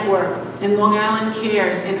Nutrition Network and Long Island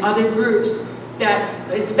Cares and other groups that,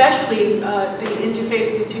 especially the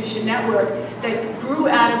Interfaith Nutrition Network, that grew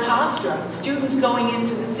out of Hofstra. Students going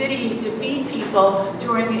into the city to feed people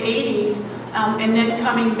during the 80s and then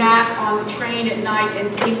coming back on the train at night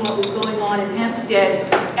and seeing what was going on in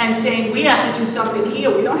Hempstead and saying, we have to do something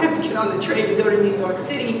here. We don't have to get on the train and go to New York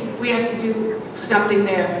City. We have to do something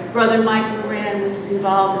there. Brother Mike Moran was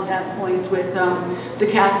involved at that point with the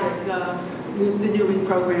Catholic, the Newman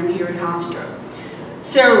program here at Hofstra.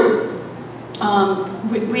 So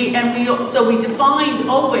we defined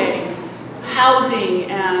always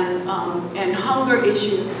housing and hunger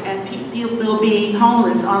issues and people being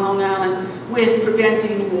homeless on Long Island with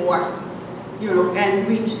preventing war. You know, and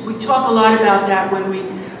we talk a lot about that when we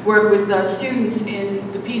work with students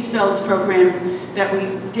in the Peace Fellows program that we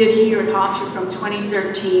did here at Hofstra from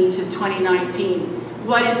 2013 to 2019.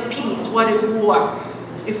 What is peace? What is war?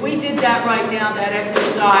 If we did that right now, that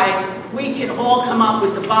exercise, we can all come up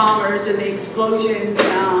with the bombers and the explosions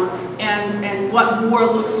and what war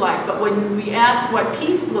looks like. But when we ask what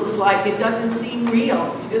peace looks like, it doesn't seem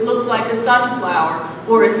real. It looks like a sunflower,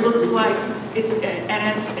 or it looks like it's, and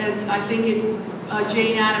as I think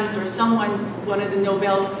Jane Addams or someone, one of the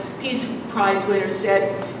Nobel Peace Prize winners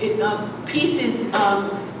said, peace is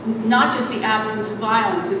not just the absence of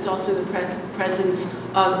violence, it's also the presence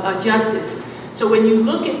of justice. So when you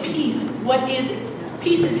look at peace, what is it?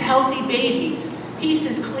 Peace is healthy babies. Peace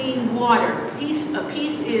is clean water. Peace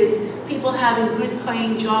is people having good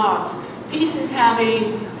paying jobs. Peace is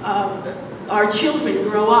having our children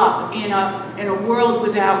grow up in a world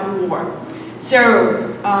without war. So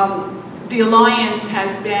the Alliance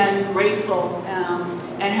has been grateful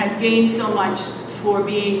and has gained so much for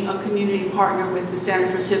being a community partner with the Center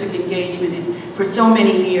for Civic Engagement for so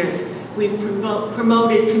many years. We've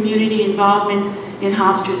promoted community involvement in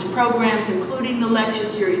Hofstra's programs, including the lecture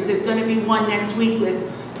series. There's going to be one next week with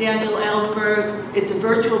Daniel Ellsberg. It's a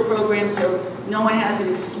virtual program, so no one has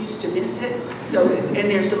an excuse to miss it. So, and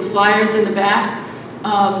there's some flyers in the back.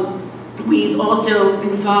 We've also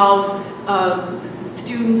involved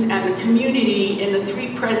students and the community in the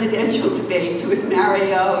 3 presidential debates with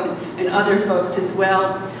Mario and other folks as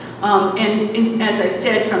well. As I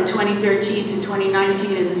said, from 2013 to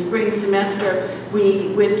 2019 in the spring semester, we,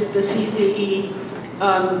 with the CCE,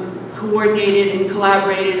 coordinated and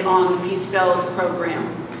collaborated on the Peace Fellows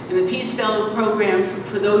program. And the Peace Fellow program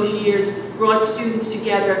for those years brought students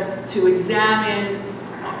together to examine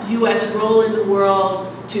U.S. role in the world,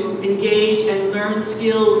 to engage and learn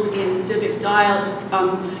skills in civic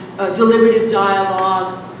deliberative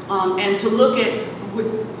dialogue, and to look at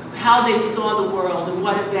how they saw the world and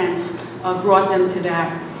what events brought them to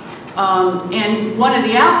that. And one of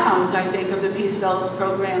the outcomes, I think, of the Peace Fellows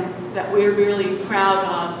program that we're really proud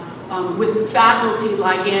of, with faculty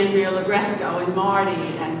like Andrea Lagresco and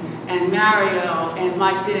Marty and Mario and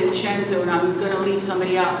Mike DiNcenzo, and I'm going to leave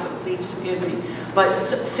somebody out, so please forgive me. But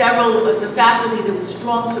several of the faculty, there was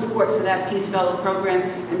strong support for that Peace Fellow program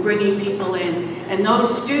and bringing people in. And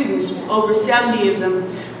those students, over 70 of them,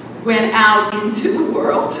 went out into the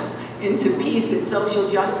world, into peace and social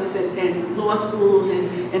justice and law schools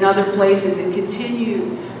and other places, and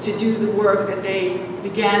continue to do the work that they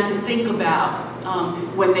began to think about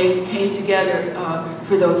when they came together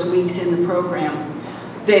for those weeks in the program.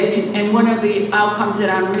 And one of the outcomes that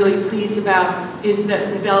I'm really pleased about is the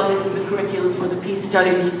development of the curriculum for the Peace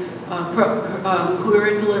Studies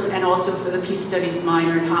curriculum, and also for the Peace Studies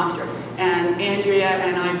minor at Hofstra. And Andrea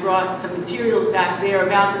and I brought some materials back there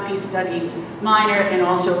about the Peace Studies minor and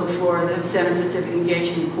also for the Center for Civic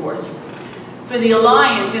Engagement course. For the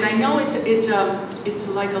Alliance, and I know it's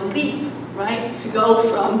like a leap, right, to go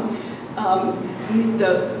from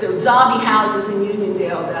the zombie houses in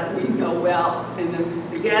Uniondale that we know well, and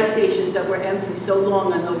the gas stations that were empty so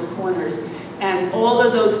long on those corners, and all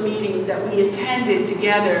of those meetings that we attended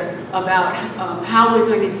together about how we're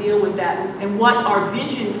going to deal with that and what our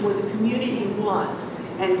vision for the community was,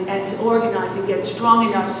 and to organize and get strong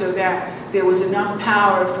enough so that there was enough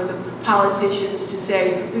power for the politicians to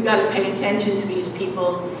say, we've got to pay attention to these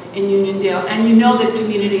people in Uniondale. And you know that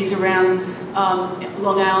communities around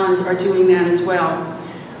Long Island are doing that as well.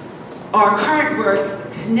 Our current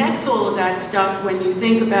work connects all of that stuff when you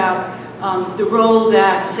think about the role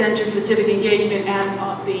that Center for Civic Engagement and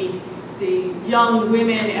the young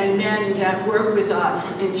women and men that work with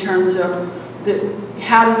us in terms of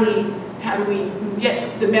how do we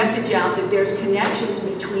get the message out that there's connections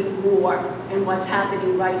between war and what's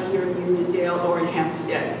happening right here in Uniondale or in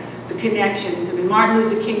Hempstead. The connections. I mean, Martin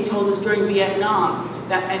Luther King told us during Vietnam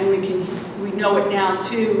that, and we know it now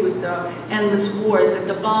too with the endless wars, that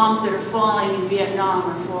the bombs that are falling in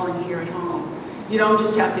Vietnam are falling here at home. You don't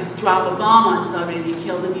just have to drop a bomb on somebody to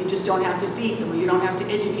kill them, you just don't have to feed them, or you don't have to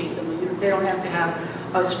educate them, or they don't have to have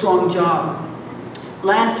a strong job.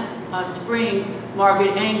 Last spring,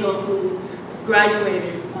 Margaret Engel, who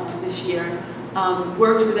graduated this year,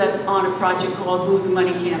 worked with us on a project called Move the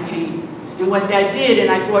Money Campaign. And what that did, and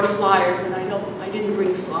I brought flyers, and I didn't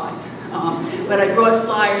bring slides, but I brought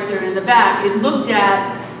flyers that are in the back. It looked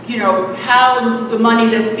at, you know, how the money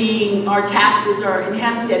that's being, our taxes are in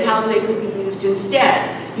Hempstead, how they could be used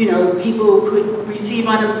instead. You know, people could receive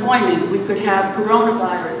unemployment, we could have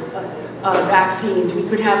coronavirus vaccines, we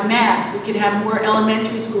could have masks, we could have more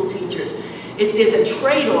elementary school teachers. There's a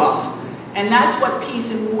trade-off, and that's what peace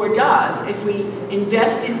and war does. If we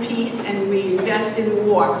invest in peace and we invest in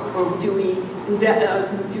war, or do we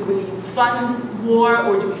fund war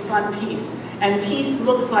or do we fund peace? And peace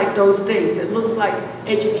looks like those things. It looks like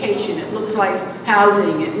education, it looks like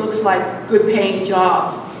housing, it looks like good paying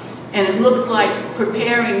jobs. And it looks like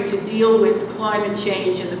preparing to deal with climate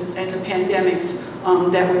change and the pandemics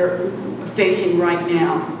that we're facing right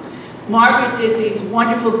now. Margaret did these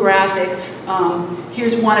wonderful graphics.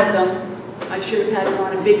 Here's one of them. I should have had it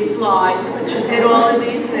on a big slide, but she did all of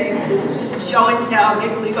these things. It's just showing how,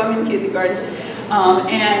 make believe I'm in kindergarten.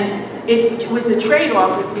 And it was a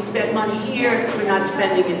trade-off. If we spent money here, we're not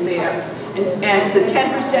spending it there. And it's a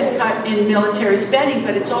 10% cut in military spending,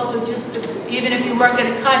 but it's also just, even if you weren't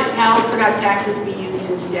going to cut it, how could our taxes be used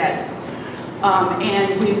instead?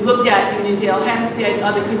 And we looked at Uniondale, Hempstead,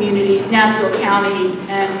 other communities, Nassau County,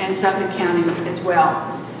 and Suffolk County as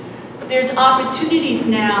well. There's opportunities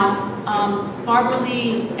now. Barbara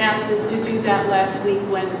Lee asked us to do that last week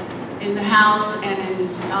when in the House and in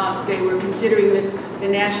this, they were considering the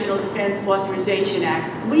National Defense Authorization Act.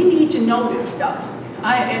 We need to know this stuff.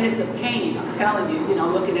 And it's a pain, I'm telling you,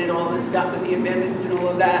 looking at all this stuff and the amendments and all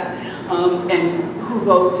of that, and who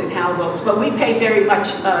votes and how votes. But we pay very much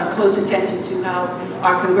close attention to how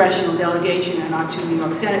our congressional delegation and our 2 New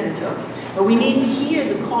York senators are. But we need to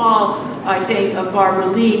hear the call, I think, of Barbara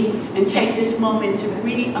Lee and take this moment to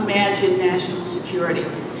reimagine national security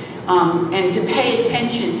and to pay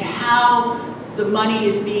attention to how the money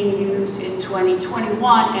is being used in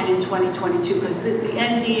 2021 and in 2022, because the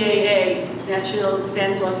NDAA, National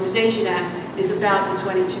Defense Authorization Act, is about the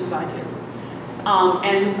 22 budget.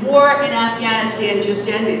 And the war in Afghanistan just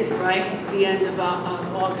ended, right, the end of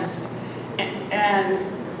August. And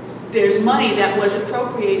there's money that was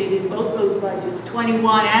appropriated in both those budgets,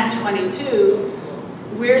 21 and 22.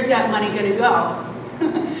 Where's that money going to go?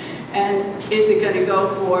 And is it going to go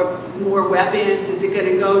for more weapons? Is it going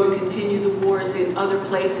to go to continue the wars in other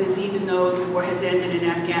places, even though the war has ended in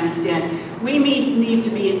Afghanistan? We need to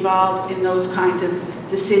be involved in those kinds of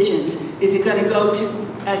decisions. Is it going to go to,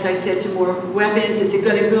 as I said, to more weapons? Is it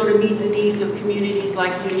going to go to meet the needs of communities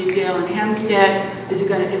like Uniondale and Hempstead? Is it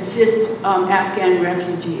going to assist Afghan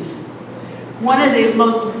refugees? One of the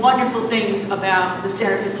most wonderful things about the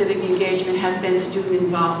Center for Civic Engagement has been student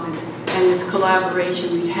involvement and this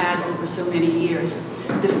collaboration we've had over so many years.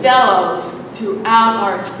 The fellows, throughout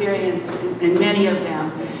our experience, and many of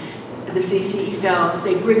them, the CCE fellows,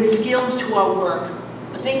 they bring skills to our work,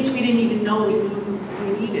 things we didn't even know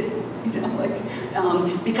we needed,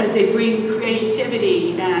 because they bring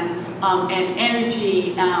creativity and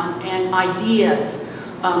energy and ideas.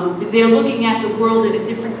 They're looking at the world in a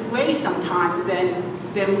different way sometimes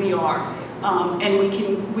than we are, and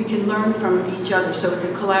we can learn from each other. So it's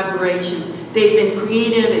a collaboration. They've been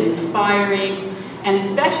creative and inspiring, and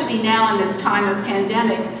especially now in this time of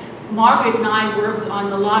pandemic, Margaret and I worked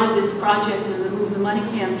on a lot of this project of the Move the Money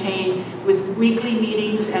campaign with weekly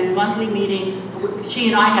meetings and monthly meetings. She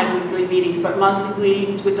and I had weekly meetings, but monthly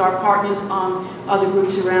meetings with our partners, other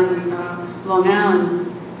groups around Long Island.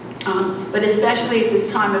 But especially at this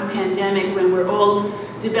time of pandemic when we're all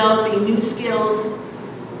developing new skills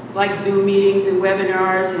like Zoom meetings and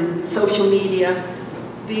webinars and social media,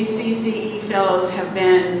 these CCE fellows have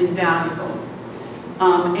been invaluable.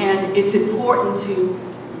 And it's important to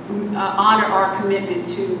honor our commitment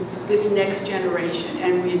to this next generation,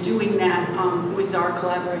 and we're doing that with our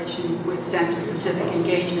collaboration with Center for Civic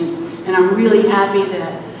Engagement. And I'm really happy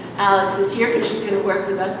that Alex is here because she's going to work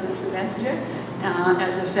with us this semester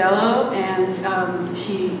as a fellow, and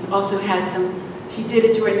she also had she did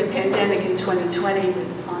it during the pandemic in 2020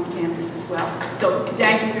 on campus as well. So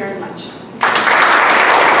thank you very much.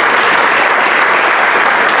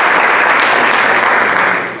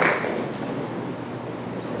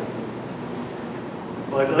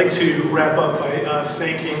 Well, I'd like to wrap up by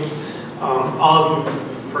thanking all of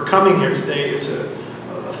you for coming here today. It's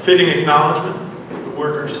a fitting acknowledgement of the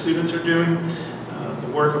work our students are doing,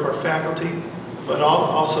 the work of our faculty, but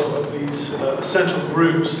also of these essential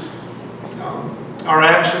groups. Our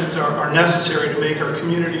actions are necessary to make our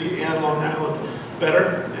community and Long Island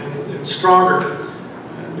better and stronger.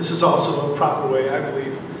 And this is also a proper way, I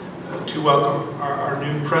believe, to welcome our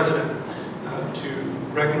new president to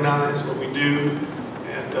recognize what we do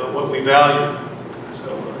and what we value.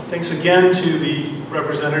 So thanks again to the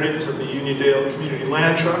representatives of the Uniondale Community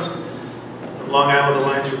Land Trust, the Long Island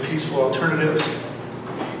Alliance for Peaceful Alternatives,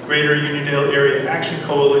 the Greater Uniondale Area Action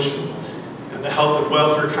Coalition, and the Health and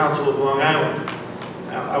Welfare Council of Long Island.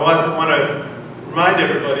 Now, I want to remind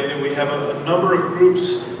everybody that we have a number of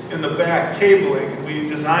groups in the back tabling, and we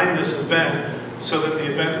designed this event so that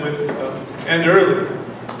the event would end early,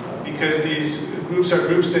 because these groups are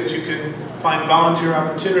groups that you can find volunteer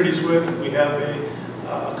opportunities with. We have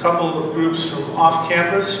a couple of groups from off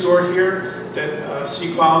campus who are here that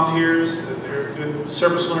seek volunteers. There are good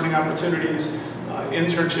service learning opportunities,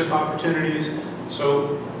 internship opportunities.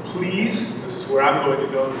 So please, this is where I'm going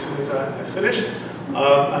to go as soon as I finish.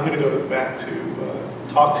 I'm going to go to the back to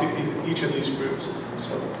talk to each of these groups.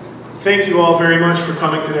 So thank you all very much for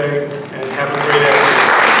coming today, and have a great afternoon.